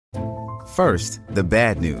First, the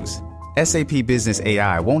bad news. SAP Business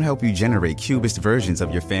AI won't help you generate cubist versions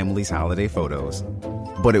of your family's holiday photos.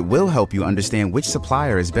 But it will help you understand which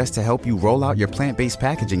supplier is best to help you roll out your plant-based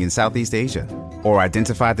packaging in Southeast Asia, or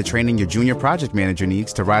identify the training your junior project manager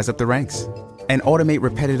needs to rise up the ranks, and automate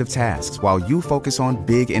repetitive tasks while you focus on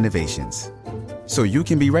big innovations, so you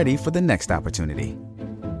can be ready for the next opportunity.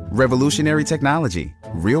 Revolutionary technology,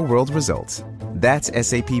 real-world results. That's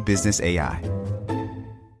SAP Business AI.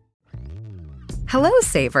 Hello,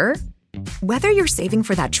 saver. Whether you're saving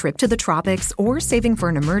for that trip to the tropics or saving for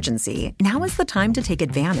an emergency, now is the time to take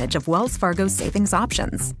advantage of Wells Fargo's savings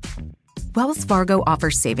options. Wells Fargo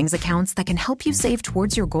offers savings accounts that can help you save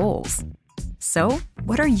towards your goals. So,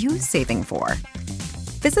 what are you saving for?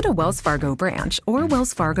 Visit a Wells Fargo branch or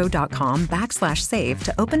wellsfargo.com/save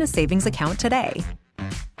to open a savings account today.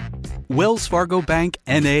 Wells Fargo Bank,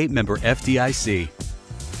 N.A., member FDIC.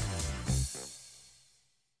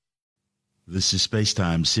 This is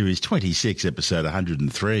SpaceTime Series 26, Episode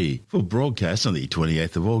 103, for broadcast on the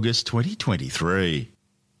 28th of August 2023.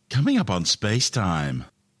 Coming up on SpaceTime,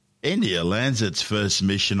 India lands its first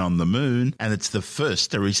mission on the Moon, and it's the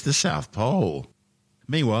first to reach the South Pole.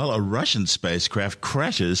 Meanwhile, a Russian spacecraft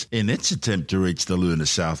crashes in its attempt to reach the lunar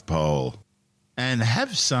South Pole. And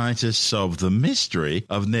have scientists solved the mystery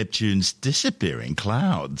of Neptune's disappearing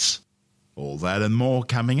clouds? All that and more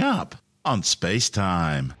coming up on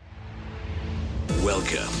SpaceTime.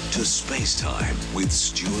 Welcome to SpaceTime with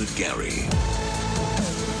Stuart Gary.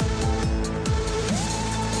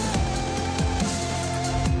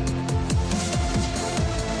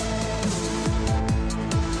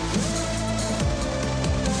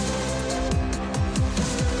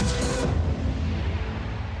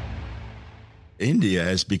 India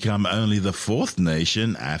has become only the fourth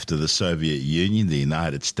nation after the Soviet Union, the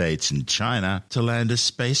United States and China to land a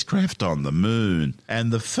spacecraft on the Moon,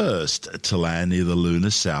 and the first to land near the lunar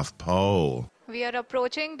South Pole. We are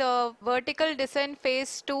approaching the vertical descent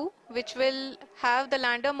phase 2, which will have the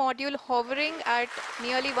lander module hovering at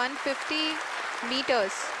nearly 150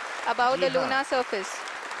 meters above the lunar surface.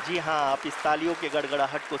 जी हाँ, आप इस तालियों के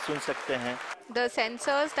गड़गड़ाहट को सुन सकते हैं. The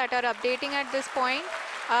sensors that are updating at this point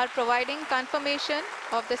are providing confirmation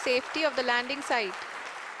of the safety of the landing site.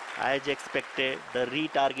 As expected, the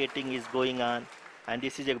retargeting is going on, and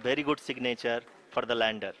this is a very good signature for the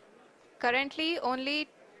lander. Currently, only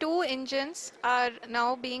 2 engines are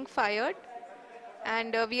now being fired,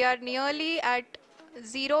 and we are nearly at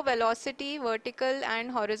zero velocity, vertical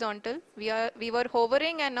and horizontal. We were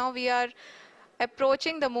hovering, and now we are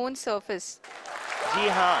approaching the moon surface. जी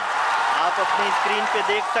हाँ, आप अपनी screen पे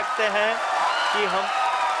देख सकते हैं कि हम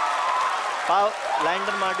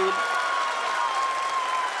lander module.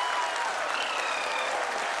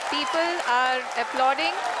 People are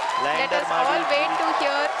applauding. Let us all wait to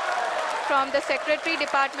hear from the Secretary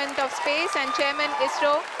Department of Space and Chairman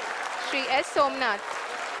ISRO, Shri S. Somnath.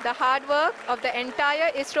 The hard work of the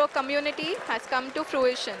entire ISRO community has come to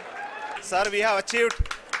fruition. Sir, we have achieved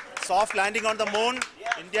soft landing on the moon.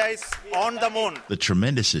 India is on the moon. The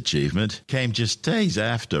tremendous achievement came just days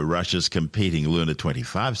after Russia's competing Lunar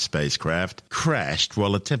 25 spacecraft crashed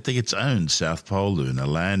while attempting its own South Pole lunar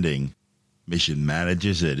landing. Mission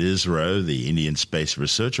managers at ISRO, the Indian Space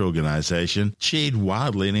Research Organisation, cheered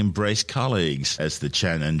wildly and embraced colleagues as the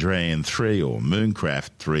Chandrayaan-3, or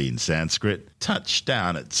Mooncraft 3 in Sanskrit, touched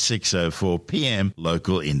down at 6:04 p.m.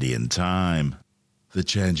 local Indian time. The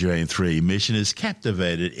Chandrayaan-3 mission has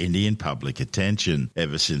captivated Indian public attention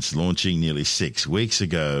ever since launching nearly 6 weeks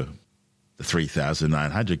ago. The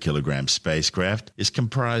 3,900-kilogram spacecraft is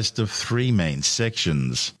comprised of 3 main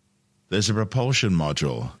sections. There's a propulsion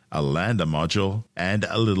module, a lander module, and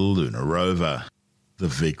a little lunar rover. The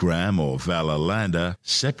Vikram, or Valor lander,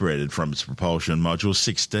 separated from its propulsion module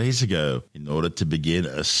 6 days ago in order to begin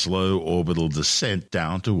a slow orbital descent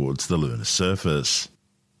down towards the lunar surface.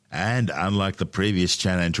 And unlike the previous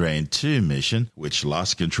Chandrayaan-2 mission, which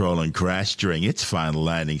lost control and crashed during its final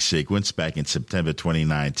landing sequence back in September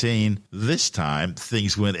 2019, this time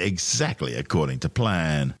things went exactly according to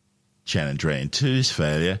plan. Chandrayaan-2's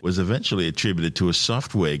failure was eventually attributed to a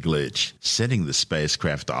software glitch, sending the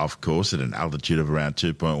spacecraft off course at an altitude of around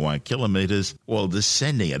 2.1 kilometers while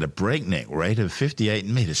descending at a breakneck rate of 58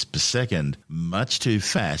 meters per second, much too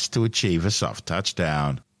fast to achieve a soft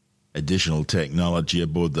touchdown. Additional technology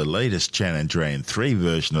aboard the latest Chandrayaan-3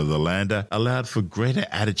 version of the lander allowed for greater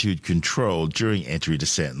attitude control during entry,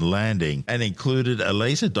 descent and landing, and included a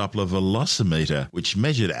laser Doppler velocimeter which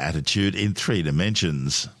measured attitude in 3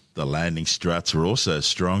 dimensions. The landing struts were also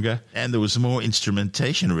stronger, and there was more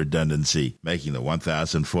instrumentation redundancy, making the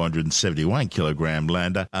 1,471-kilogram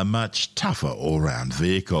lander a much tougher all-round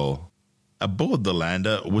vehicle. Aboard the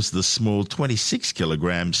lander was the small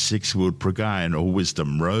 26-kilogram six-wheeled Progaian or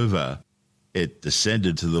Wisdom rover. It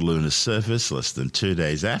descended to the lunar surface less than 2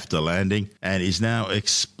 days after landing and is now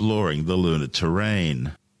exploring the lunar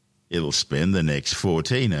terrain. It'll spend the next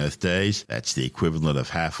 14 Earth days, that's the equivalent of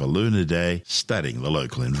half a lunar day, studying the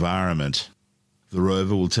local environment. The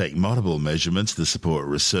rover will take multiple measurements to support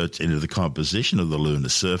research into the composition of the lunar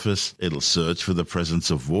surface. It'll search for the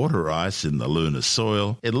presence of water ice in the lunar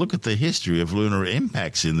soil. It'll look at the history of lunar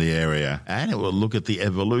impacts in the area. And it will look at the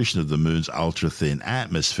evolution of the moon's ultra-thin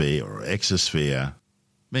atmosphere or exosphere.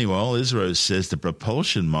 Meanwhile, ISRO says the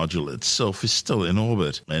propulsion module itself is still in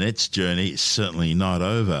orbit, and its journey is certainly not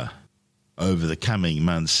over. Over the coming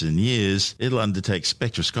months and years, it'll undertake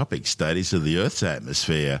spectroscopic studies of the Earth's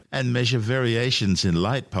atmosphere and measure variations in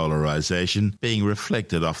light polarization being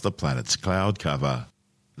reflected off the planet's cloud cover.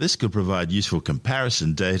 This could provide useful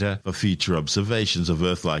comparison data for future observations of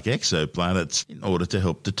Earth-like exoplanets in order to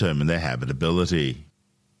help determine their habitability.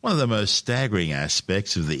 One of the most staggering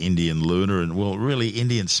aspects of the Indian lunar and, well, really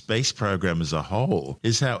Indian space program as a whole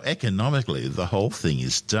is how economically the whole thing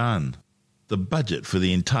is done. The budget for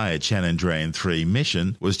the entire Chandrayaan-3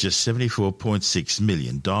 mission was just $74.6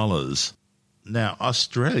 million. Now,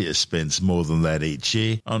 Australia spends more than that each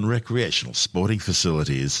year on recreational sporting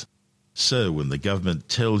facilities. So when the government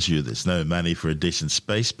tells you there's no money for a decent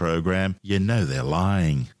space program, you know they're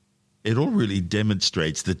lying. It all really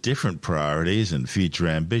demonstrates the different priorities and future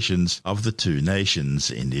ambitions of the two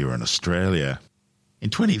nations, India and Australia. In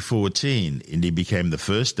 2014, India became the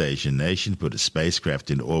first Asian nation to put a spacecraft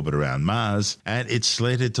in orbit around Mars, and it's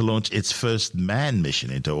slated to launch its first manned mission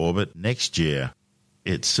into orbit next year.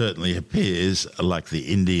 It certainly appears like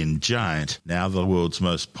the Indian giant, now the world's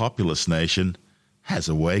most populous nation, has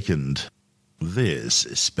awakened. This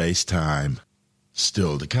is SpaceTime.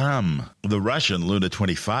 Still to come, the Russian Lunar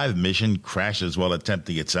 25 mission crashes while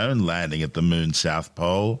attempting its own landing at the moon's south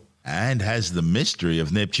pole. And has the mystery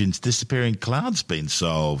of Neptune's disappearing clouds been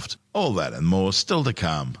solved? All that and more still to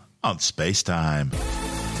come on SpaceTime.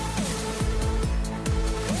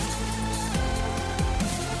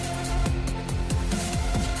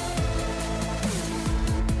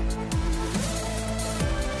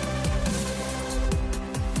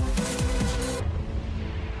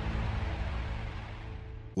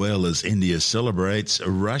 Well, as India celebrates,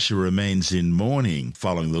 Russia remains in mourning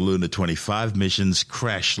following the Lunar 25 mission's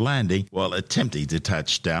crash landing while attempting to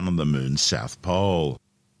touch down on the moon's south pole.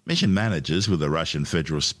 Mission managers with the Russian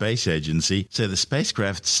Federal Space Agency say the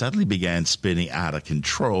spacecraft suddenly began spinning out of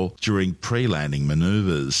control during pre-landing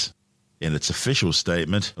maneuvers. In its official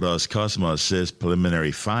statement, Roscosmos says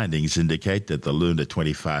preliminary findings indicate that the Lunar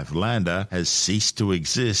 25 lander has ceased to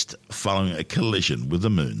exist following a collision with the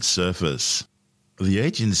moon's surface. The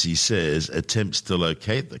agency says attempts to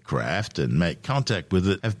locate the craft and make contact with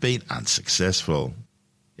it have been unsuccessful.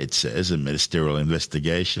 It says a ministerial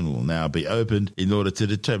investigation will now be opened in order to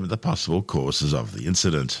determine the possible causes of the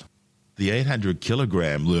incident. The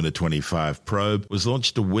 800-kilogram Lunar 25 probe was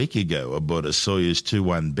launched a week ago aboard a Soyuz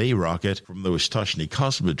 21B rocket from the Vostochny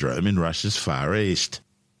Cosmodrome in Russia's Far East.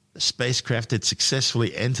 The spacecraft had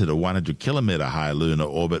successfully entered a 100-kilometre high lunar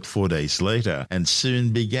orbit 4 days later and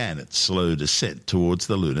soon began its slow descent towards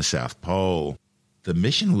the lunar south pole. The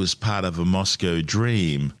mission was part of a Moscow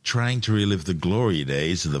dream, trying to relive the glory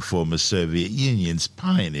days of the former Soviet Union's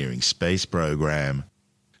pioneering space program.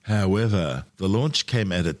 However, the launch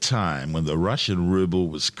came at a time when the Russian ruble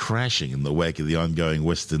was crashing in the wake of the ongoing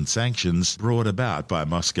Western sanctions brought about by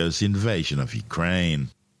Moscow's invasion of Ukraine.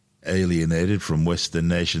 Alienated from Western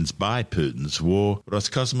nations by Putin's war,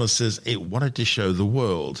 Roscosmos says it wanted to show the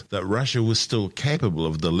world that Russia was still capable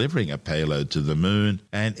of delivering a payload to the moon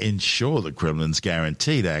and ensure the Kremlin's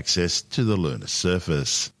guaranteed access to the lunar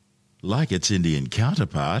surface. Like its Indian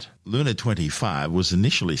counterpart, Lunar 25 was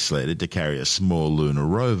initially slated to carry a small lunar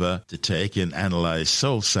rover to take and analyze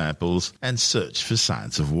soil samples and search for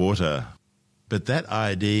signs of water. But that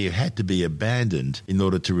idea had to be abandoned in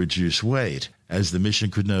order to reduce weight, as the mission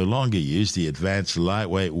could no longer use the advanced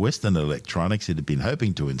lightweight Western electronics it had been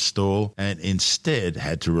hoping to install and instead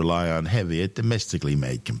had to rely on heavier domestically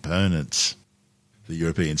made components. The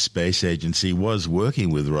European Space Agency was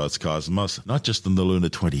working with Roscosmos not just on the Lunar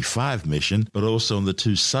 25 mission, but also on the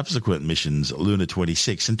two subsequent missions, Lunar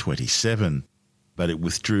 26 and 27. But it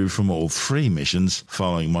withdrew from all three missions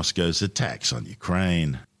following Moscow's attacks on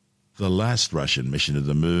Ukraine. The last Russian mission to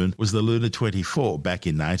the moon was the Lunar 24 back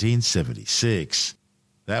in 1976.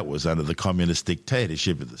 That was under the communist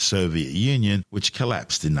dictatorship of the Soviet Union, which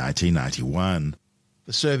collapsed in 1991.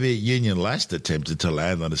 The Soviet Union last attempted to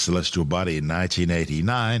land on a celestial body in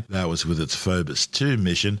 1989. That was with its Phobos 2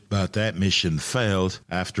 mission, but that mission failed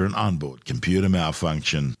after an onboard computer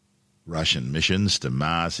malfunction. Russian missions to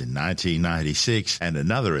Mars in 1996 and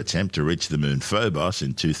another attempt to reach the moon Phobos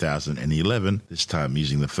in 2011, this time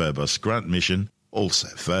using the Phobos Grunt mission, also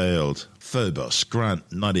failed. Phobos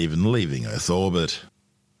Grunt not even leaving Earth orbit.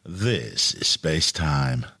 This is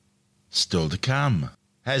SpaceTime. Still to come.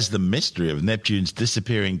 Has the mystery of Neptune's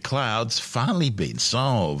disappearing clouds finally been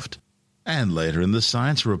solved? And later in the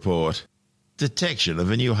science report, detection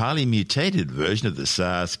of a new highly mutated version of the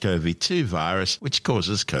SARS-CoV-2 virus which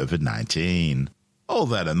causes COVID-19. All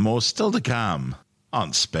that and more still to come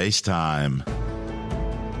on SpaceTime.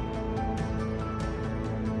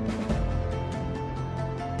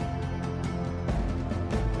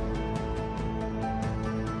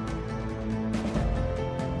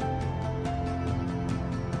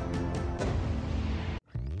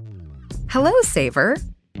 Hello, Saver.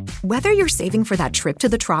 Whether you're saving for that trip to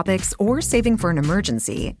the tropics or saving for an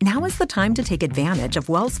emergency, now is the time to take advantage of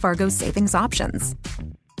Wells Fargo's savings options.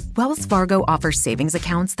 Wells Fargo offers savings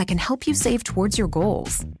accounts that can help you save towards your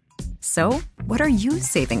goals. So, what are you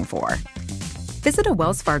saving for? Visit a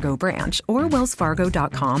Wells Fargo branch or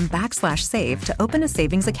wellsfargo.com/save to open a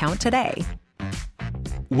savings account today.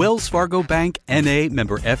 Wells Fargo Bank, N.A.,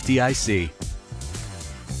 member FDIC.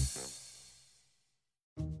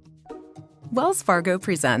 Wells Fargo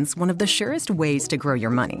presents one of the surest ways to grow your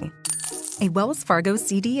money. A Wells Fargo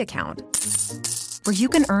CD account, where you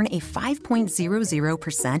can earn a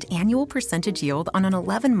 5.00% annual percentage yield on an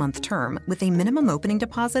 11-month term with a minimum opening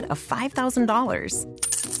deposit of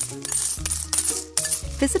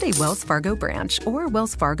 $5,000. Visit a Wells Fargo branch or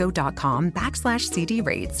wellsfargo.com/CD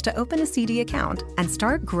rates to open a CD account and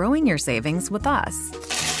start growing your savings with us.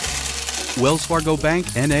 Wells Fargo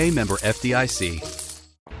Bank, N.A., member FDIC.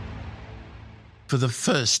 For the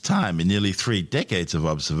first time in nearly 3 decades of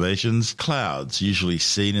observations, clouds usually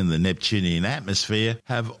seen in the Neptunian atmosphere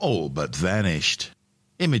have all but vanished.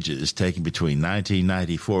 Images taken between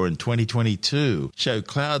 1994 and 2022 show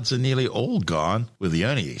clouds are nearly all gone, with the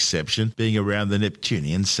only exception being around the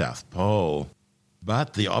Neptunian South Pole.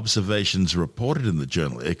 But the observations reported in the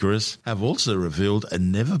journal Icarus have also revealed a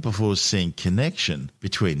never-before-seen connection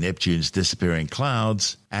between Neptune's disappearing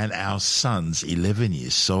clouds and our Sun's 11-year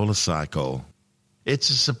solar cycle.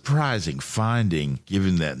 It's a surprising finding,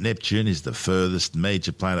 given that Neptune is the furthest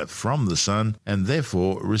major planet from the Sun and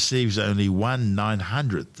therefore receives only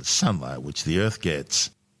 1/900th the sunlight which the Earth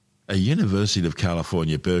gets. A University of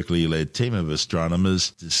California, Berkeley-led team of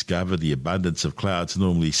astronomers discovered the abundance of clouds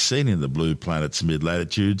normally seen in the blue planet's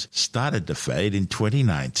mid-latitudes started to fade in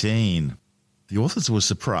 2019. The authors were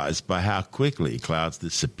surprised by how quickly clouds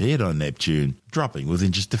disappeared on Neptune, dropping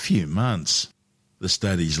within just a few months. The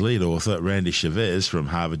study's lead author, Randy Chavez from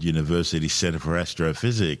Harvard University Center for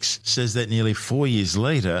Astrophysics, says that nearly 4 years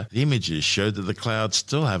later, the images showed that the clouds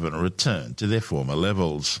still haven't returned to their former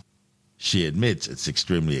levels. She admits it's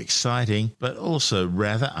extremely exciting, but also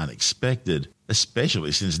rather unexpected,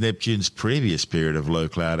 especially since Neptune's previous period of low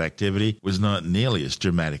cloud activity was not nearly as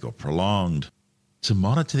dramatic or prolonged. To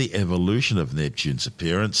monitor the evolution of Neptune's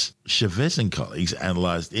appearance, Chavez and colleagues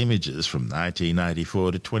analyzed images from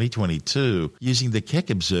 1994 to 2022 using the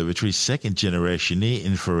Keck Observatory's second-generation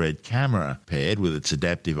near-infrared camera, paired with its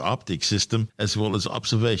adaptive optic system, as well as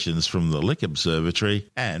observations from the Lick Observatory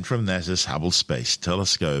and from NASA's Hubble Space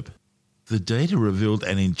Telescope. The data revealed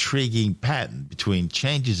an intriguing pattern between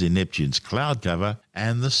changes in Neptune's cloud cover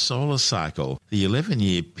and the solar cycle, the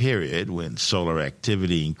 11-year period when solar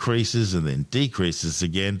activity increases and then decreases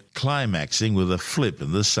again, climaxing with a flip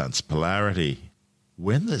in the Sun's polarity.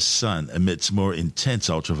 When the Sun emits more intense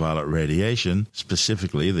ultraviolet radiation,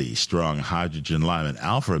 specifically the strong hydrogen Lyman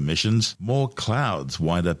alpha emissions, more clouds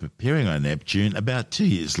wind up appearing on Neptune about 2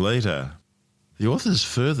 years later. The authors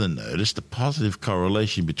further noticed a positive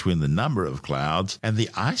correlation between the number of clouds and the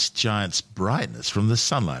ice giant's brightness from the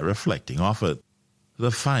sunlight reflecting off it. The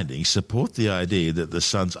findings support the idea that the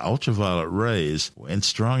Sun's ultraviolet rays, when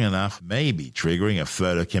strong enough, may be triggering a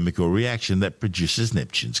photochemical reaction that produces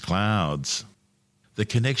Neptune's clouds. The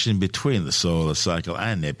connection between the solar cycle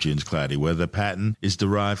and Neptune's cloudy weather pattern is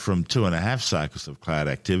derived from 2.5 cycles of cloud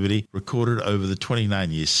activity recorded over the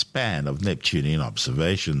 29-year span of Neptunian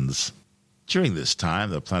observations. During this time,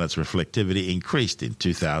 the planet's reflectivity increased in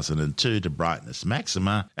 2002 to brightness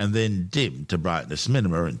maxima and then dimmed to brightness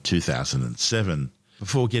minima in 2007,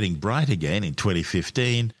 before getting bright again in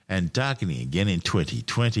 2015 and darkening again in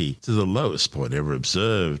 2020 to the lowest point ever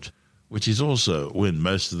observed, which is also when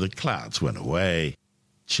most of the clouds went away.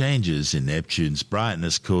 Changes in Neptune's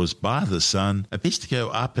brightness caused by the Sun appears to go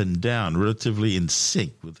up and down relatively in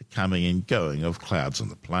sync with the coming and going of clouds on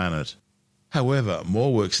the planet. However,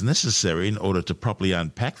 more work's necessary in order to properly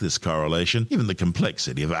unpack this correlation given the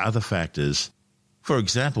complexity of other factors. For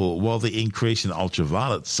example, while the increase in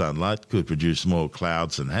ultraviolet sunlight could produce more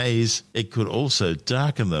clouds and haze, it could also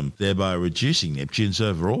darken them, thereby reducing Neptune's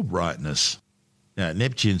overall brightness. Now,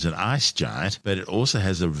 Neptune's an ice giant, but it also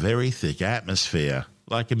has a very thick atmosphere,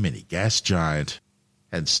 like a mini gas giant.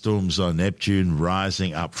 And storms on Neptune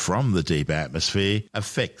rising up from the deep atmosphere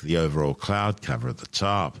affect the overall cloud cover at the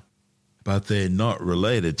top. But they're not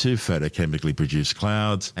related to photochemically produced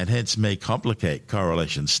clouds and hence may complicate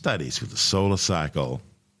correlation studies with the solar cycle.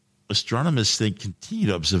 Astronomers think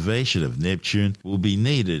continued observation of Neptune will be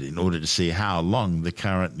needed in order to see how long the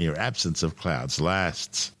current near absence of clouds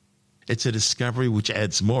lasts. It's a discovery which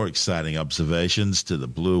adds more exciting observations to the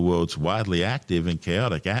blue world's widely active and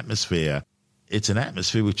chaotic atmosphere. It's an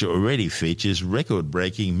atmosphere which already features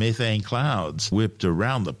record-breaking methane clouds whipped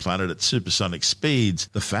around the planet at supersonic speeds,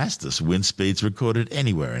 the fastest wind speeds recorded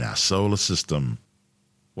anywhere in our solar system.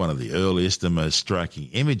 One of the earliest and most striking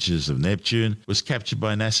images of Neptune was captured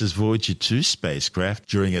by NASA's Voyager 2 spacecraft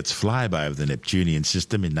during its flyby of the Neptunian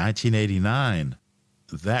system in 1989.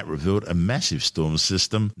 That revealed a massive storm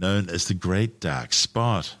system known as the Great Dark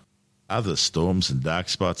Spot. Other storms and dark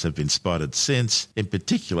spots have been spotted since, in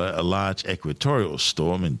particular a large equatorial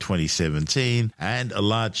storm in 2017 and a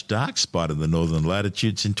large dark spot in the northern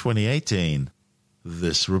latitudes in 2018.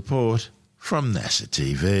 This report from NASA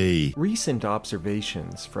TV. Recent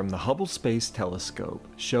observations from the Hubble Space Telescope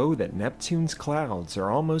show that Neptune's clouds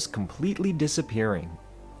are almost completely disappearing.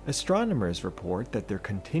 Astronomers report that their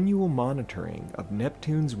continual monitoring of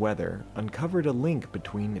Neptune's weather uncovered a link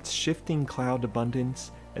between its shifting cloud abundance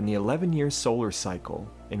and the 11-year solar cycle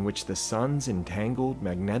in which the Sun's entangled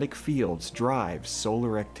magnetic fields drive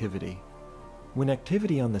solar activity. When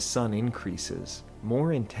activity on the Sun increases,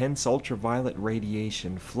 more intense ultraviolet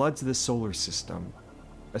radiation floods the solar system.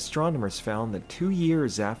 Astronomers found that 2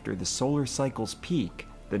 years after the solar cycle's peak,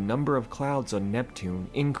 the number of clouds on Neptune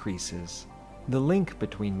increases. The link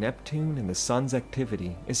between Neptune and the Sun's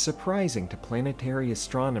activity is surprising to planetary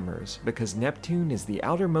astronomers because Neptune is the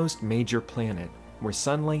outermost major planet, where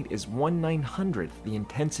sunlight is 1/900th the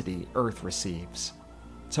intensity Earth receives.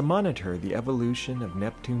 To monitor the evolution of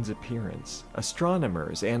Neptune's appearance,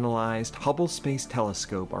 astronomers analyzed Hubble Space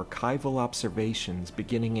Telescope archival observations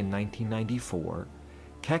beginning in 1994,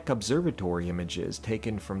 Keck Observatory images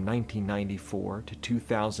taken from 1994 to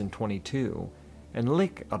 2022, and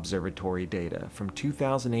Lick Observatory data from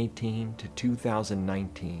 2018 to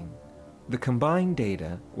 2019. The combined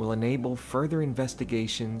data will enable further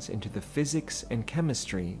investigations into the physics and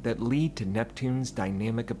chemistry that lead to Neptune's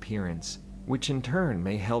dynamic appearance, which in turn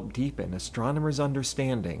may help deepen astronomers'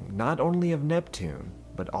 understanding not only of Neptune,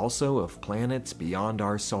 but also of planets beyond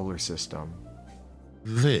our solar system.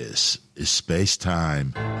 This is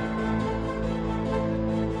SpaceTime.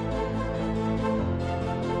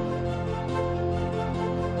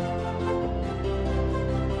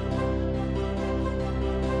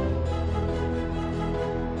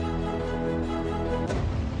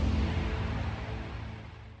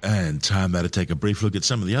 And time now to take a brief look at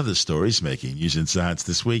some of the other stories making news in science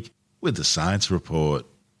this week with the Science Report.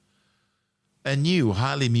 A new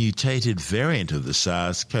highly mutated variant of the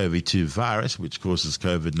SARS-CoV-2 virus, which causes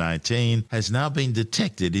COVID-19, has now been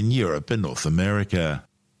detected in Europe and North America.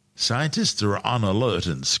 Scientists are on alert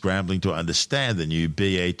and scrambling to understand the new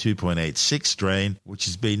BA.2.86 strain, which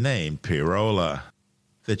has been named Pirola.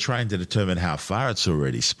 They're trying to determine how far it's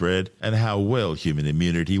already spread and how well human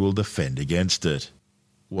immunity will defend against it.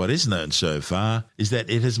 What is known so far is that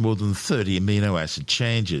it has more than 30 amino acid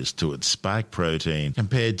changes to its spike protein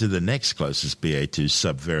compared to the next closest BA.2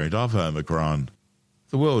 subvariant of Omicron.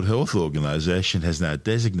 The World Health Organization has now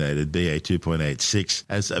designated BA.2.86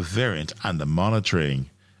 as a variant under monitoring,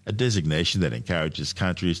 a designation that encourages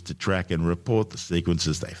countries to track and report the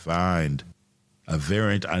sequences they find. A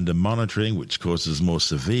variant under monitoring which causes more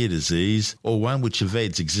severe disease, or one which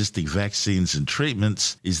evades existing vaccines and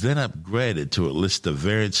treatments, is then upgraded to a list of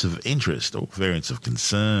variants of interest or variants of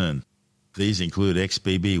concern. These include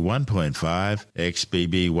XBB 1.5,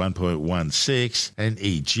 XBB 1.16, and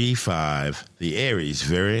EG5, the Aries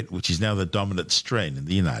variant, which is now the dominant strain in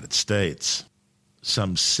the United States.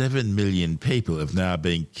 Some 7 million people have now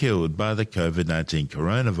been killed by the COVID-19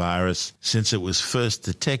 coronavirus since it was first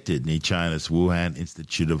detected near China's Wuhan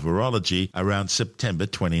Institute of Virology around September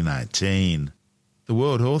 2019. The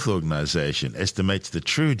World Health Organization estimates the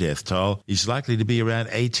true death toll is likely to be around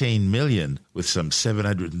 18 million, with some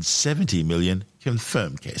 770 million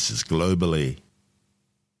confirmed cases globally.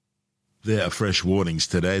 There are fresh warnings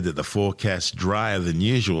today that the forecast drier than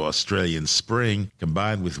usual Australian spring,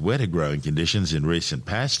 combined with wetter growing conditions in recent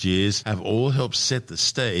past years, have all helped set the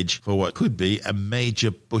stage for what could be a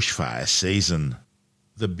major bushfire season.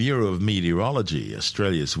 The Bureau of Meteorology,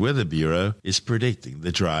 Australia's Weather Bureau, is predicting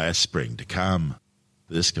the drier spring to come.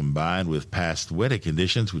 This, combined with past wetter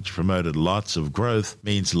conditions which promoted lots of growth,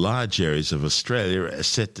 means large areas of Australia are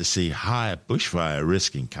set to see higher bushfire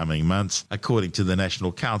risk in coming months, according to the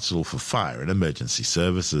National Council for Fire and Emergency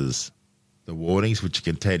Services. The warnings, which are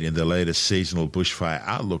contained in the latest seasonal bushfire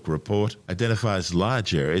outlook report, identifies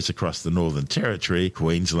large areas across the Northern Territory,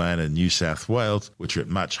 Queensland and New South Wales, which are at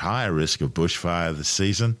much higher risk of bushfire this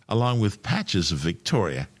season, along with patches of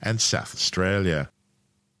Victoria and South Australia.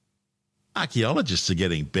 Archaeologists are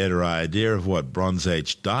getting a better idea of what Bronze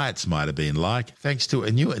Age diets might have been like thanks to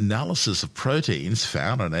a new analysis of proteins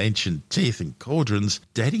found on ancient teeth and cauldrons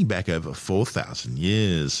dating back over 4,000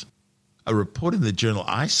 years. A report in the journal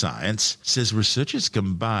iScience says researchers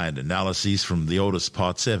combined analyses from the oldest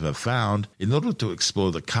pots ever found in order to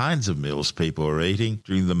explore the kinds of meals people were eating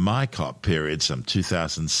during the Mycop period, some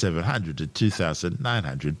 2,700 to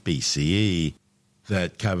 2,900 BCE.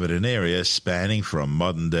 That covered an area spanning from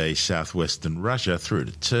modern-day southwestern Russia through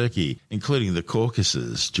to Turkey, including the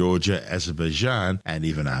Caucasus, Georgia, Azerbaijan, and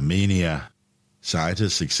even Armenia.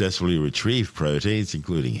 Scientists successfully retrieved proteins,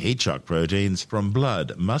 including heat shock proteins, from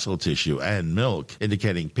blood, muscle tissue, and milk,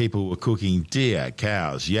 indicating people were cooking deer,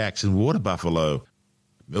 cows, yaks, and water buffalo.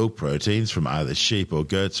 Milk proteins from either sheep or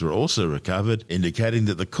goats were also recovered, indicating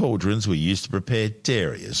that the cauldrons were used to prepare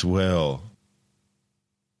dairy as well.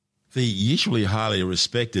 The usually highly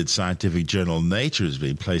respected scientific journal Nature has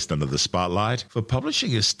been placed under the spotlight for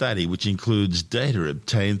publishing a study which includes data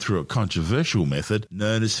obtained through a controversial method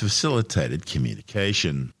known as facilitated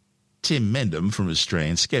communication. Tim Mendham from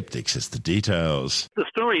Australian Skeptics has the details. The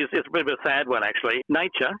story is a bit of a sad one, actually.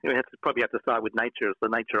 Nature, we probably have to start with Nature, as the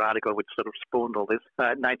Nature article which sort of spawned all this.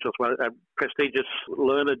 Nature is a prestigious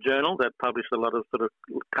learned journal that published a lot of sort of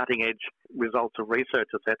cutting-edge results of research,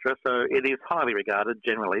 etc. So it is highly regarded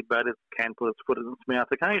generally, but it can put its foot in its mouth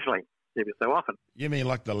occasionally. Every so often. You mean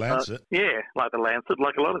like the Lancet? Yeah, like the Lancet,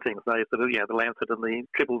 like a lot of things. They sort of, the Lancet and the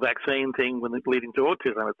triple vaccine thing when it's leading to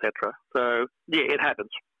autism, etc. So, yeah, it happens.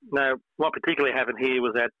 Now, what particularly happened here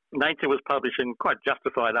was that Nature was publishing quite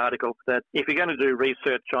justified article that if you're going to do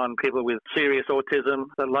research on people with serious autism,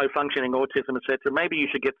 low-functioning autism, etc., maybe you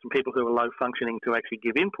should get some people who are low-functioning to actually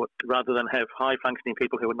give input rather than have high-functioning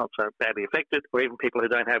people who are not so badly affected, or even people who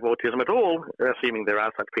don't have autism at all, assuming there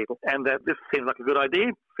are such people. And this seems like a good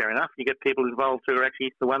idea. Fair enough. You get people involved who are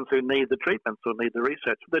actually the ones who need the treatments or need the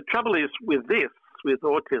research. The trouble is with this, with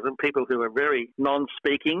autism, people who are very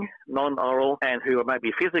non-speaking, non-oral, and who are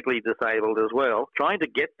maybe physically disabled as well, trying to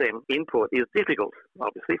get them input is difficult,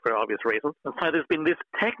 obviously, for obvious reasons. And so there's been this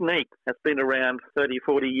technique that's been around 30,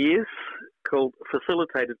 40 years called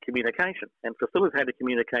facilitated communication. And facilitated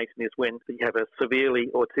communication is when you have a severely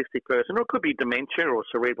autistic person, or it could be dementia or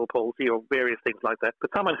cerebral palsy or various things like that, but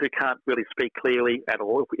someone who can't really speak clearly at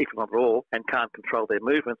all, if not at all, and can't control their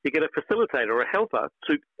movements. You get a facilitator or a helper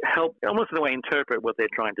to help almost in a way interpret what they're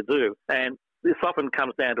trying to do. And this often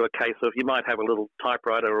comes down to a case of you might have a little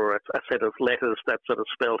typewriter or a set of letters that's sort of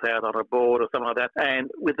spelled out on a board or something like that.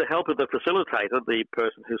 And with the help of the facilitator, the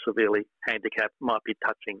person who's severely handicapped might be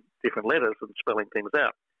touching different letters and spelling things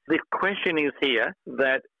out. The question is here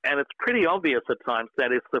that, and it's pretty obvious at times,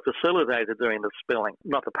 that it's the facilitator doing the spelling,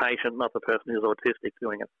 not the patient, not the person who's autistic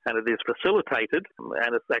doing it. And it is facilitated,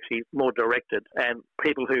 and it's actually more directed. And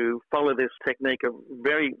people who follow this technique are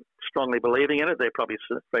very strongly believing in it. They're probably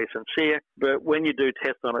very sincere. But when you do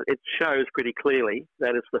tests on it, it shows pretty clearly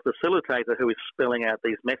that it's the facilitator who is spelling out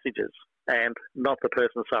these messages and not the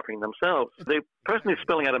person suffering themselves. The person is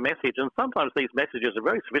spelling out a message, and sometimes these messages are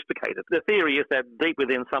very sophisticated. The theory is that deep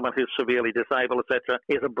within someone who's severely disabled, etc.,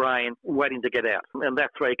 is a brain waiting to get out. And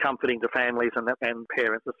that's very comforting to families and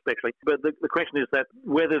parents especially. But the question is that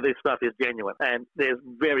whether this stuff is genuine. And there's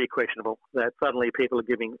very questionable that suddenly people are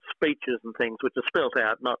giving speeches and things which are spelt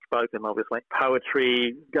out, not spoken, obviously.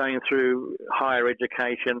 Poetry, going through higher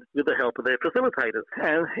education with the help of their facilitators.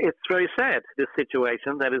 And it's very sad, this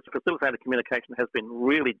situation, that is facilitated communication has been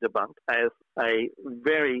really debunked as a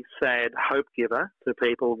very sad hope giver to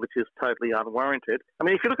people, which is totally unwarranted. I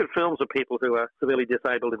mean, if you look at films of people who are severely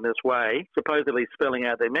disabled in this way, supposedly spelling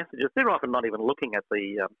out their messages, they're often not even looking at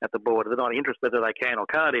the board. They're not interested that they can or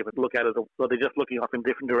can't even look at it, or they're just looking off in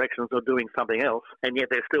different directions or doing something else, and yet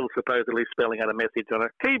they're still supposedly spelling out a message on a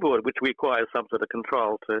keyboard. keyboard, which requires some sort of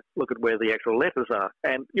control to look at where the actual letters are.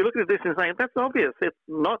 And you look at this and say, that's obvious. It's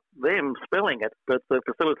not them spelling it, but the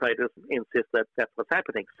facilitators insist that that's what's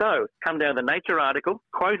happening. So come down the Nature article,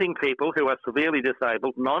 quoting people who are severely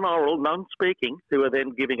disabled, non-oral, non-speaking, who are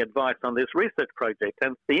then giving advice on this research project.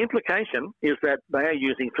 And the implication is that they are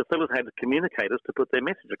using facilitated communicators to put their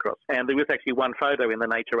message across. And there was actually one photo in the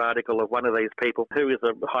Nature article of one of these people who is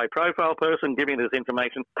a high-profile person giving this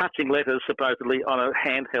information, touching letters supposedly on a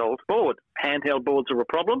handheld board. Handheld boards are a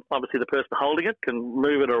problem. Obviously, the person holding it can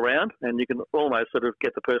move it around, and you can almost sort of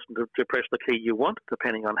get the person to press the key you want,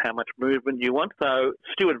 depending on how much movement you want. So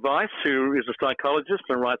Stuart, who is a psychologist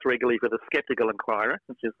and writes regularly for the Skeptical Inquirer,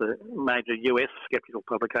 which is the major US skeptical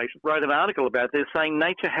publication, wrote an article about this saying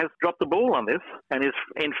Nature has dropped the ball on this and is,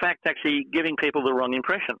 in fact, actually giving people the wrong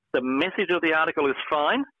impression. The message of the article is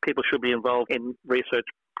fine. People should be involved in research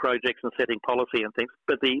projects and setting policy and things.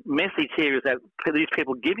 But the message here is that these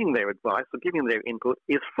people giving their advice or giving their input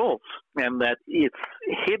is false, and that it's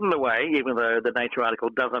hidden away, even though the Nature article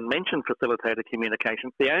doesn't mention facilitated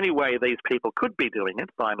communication. The only way these people could be doing it,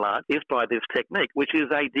 by and large, is by this technique, which is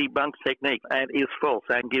a debunked technique and is false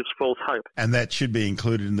and gives false hope. And that should be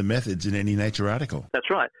included in the methods in any Nature article. That's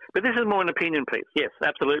right. But this is more an opinion piece. Yes,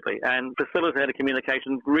 absolutely. And facilitated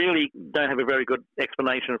communication really don't have a very good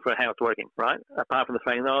explanation for how it's working, right? Apart from the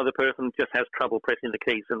fact, the person just has trouble pressing the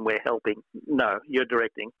keys and we're helping. No, you're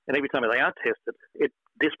directing. And every time they are tested, it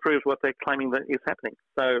disproves what they're claiming that is happening.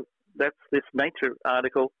 So that's this Nature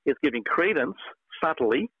article is giving credence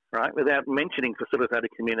subtly, right, without mentioning facilitated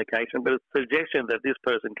communication, but its suggestion that this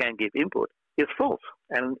person can give input is false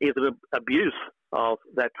and is an abuse of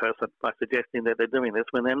that person by suggesting that they're doing this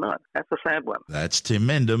when they're not. That's a sad one. That's Tim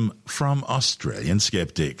Mendham from Australian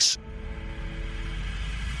Skeptics.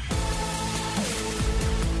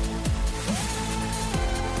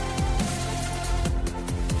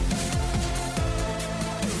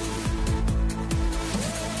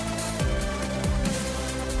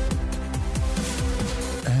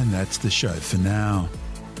 That's the show for now.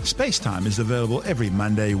 SpaceTime is available every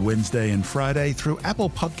Monday, Wednesday and Friday through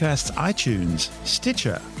Apple Podcasts, iTunes,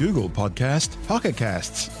 Stitcher, Google Podcast, Pocket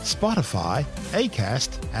Casts, Spotify,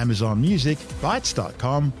 Acast, Amazon Music,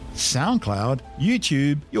 Bytes.com, SoundCloud,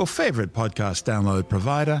 YouTube, your favourite podcast download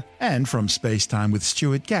provider, and from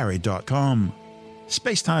spacetimewithstuartgary.com.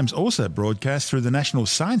 SpaceTime's also broadcast through the National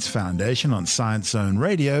Science Foundation on Science Zone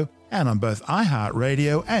Radio and on both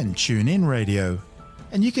iHeartRadio and TuneIn Radio.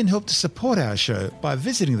 And you can help to support our show by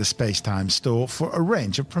visiting the SpaceTime store for a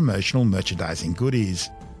range of promotional merchandising goodies,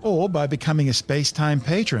 or by becoming a SpaceTime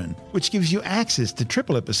patron, which gives you access to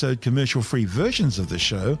triple-episode commercial-free versions of the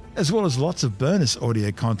show, as well as lots of bonus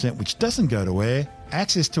audio content which doesn't go to air,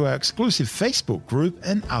 access to our exclusive Facebook group,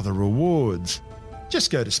 and other rewards.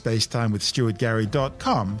 Just go to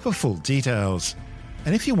spacetimewithstuartgary.com for full details.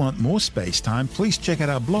 And if you want more SpaceTime, please check out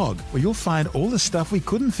our blog, where you'll find all the stuff we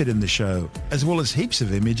couldn't fit in the show, as well as heaps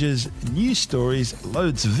of images, news stories,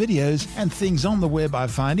 loads of videos, and things on the web I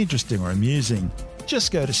find interesting or amusing.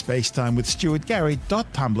 Just go to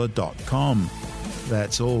spacetimewithstuartgary.tumblr.com.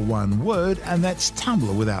 That's all one word, and that's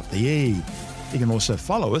Tumblr without the E. You can also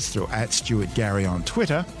follow us through @StuartGary on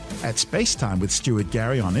Twitter,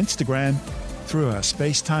 @SpaceTimeWithStuartGary on Instagram, through our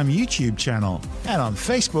SpaceTime YouTube channel, and on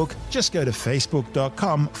Facebook, just go to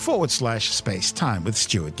facebook.com/SpaceTime with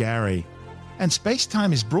Stuart Gary. And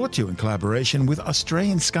SpaceTime is brought to you in collaboration with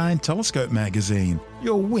Australian Sky and Telescope magazine,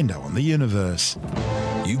 your window on the universe.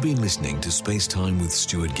 You've been listening to SpaceTime with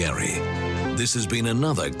Stuart Gary. This has been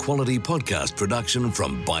another quality podcast production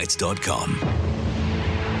from Bytes.com.